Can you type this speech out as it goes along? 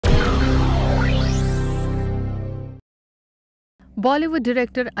Bollywood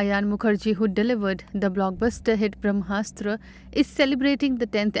director Ayan Mukherji, who delivered the blockbuster hit Brahmastra, is celebrating the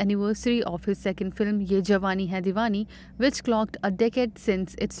 10th anniversary of his second film Yeh Jawaani Hai Deewani, which clocked a decade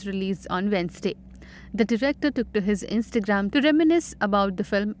since its release on Wednesday. The director took to his Instagram to reminisce about the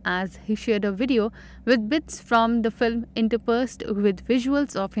film as he shared a video with bits from the film interspersed with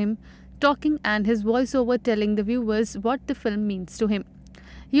visuals of him talking and his voiceover telling the viewers what the film means to him.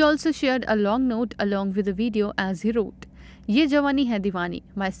 He also shared a long note along with the video as he wrote, "Yeh Jawaani Hai Deewani,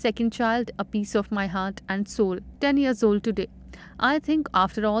 my second child, a piece of my heart and soul, 10 years old today. I think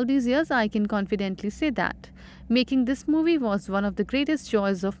after all these years I can confidently say that. Making this movie was one of the greatest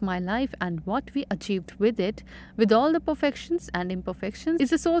joys of my life, and what we achieved with it, with all the perfections and imperfections,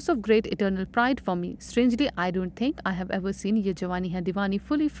 is a source of great eternal pride for me. Strangely, I don't think I have ever seen Yeh Jawaani Hai Deewani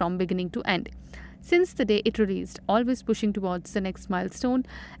fully from beginning to end. Since the day it released, always pushing towards the next milestone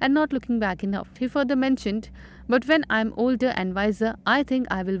and not looking back enough." He further mentioned, "But when I'm older and wiser, I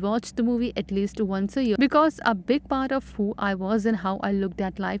think I will watch the movie at least once a year because a big part of who I was and how I looked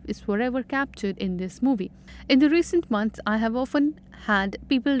at life is forever captured in this movie. In the recent months, I have often had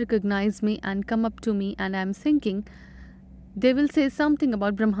people recognize me and come up to me, and I'm thinking they will say something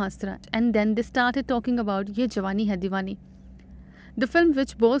about Brahmastra, and then they started talking about Yeh Jawaani Hai Deewani." The film,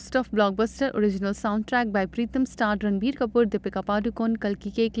 which boasts of blockbuster original soundtrack by Preetham, starred Ranbir Kapoor, Deepika Padukone,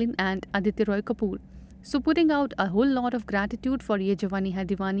 Kalki Koechlin and Aditya Roy Kapoor. So putting out a whole lot of gratitude for Yeh Jawaani Hai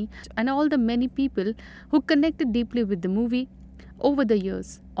Deewani and all the many people who connected deeply with the movie over the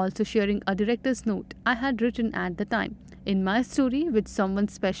years. Also sharing a director's note I had written at the time in my story, which someone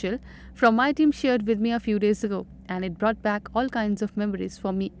special from my team shared with me a few days ago, and it brought back all kinds of memories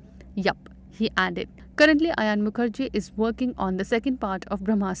for me. Yup, he added. Currently, Ayan Mukherji is working on the second part of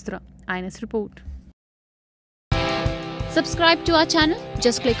Brahmastra. Ayan's report. Subscribe to our channel.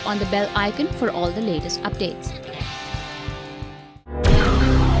 Just click on the bell icon for all the latest updates.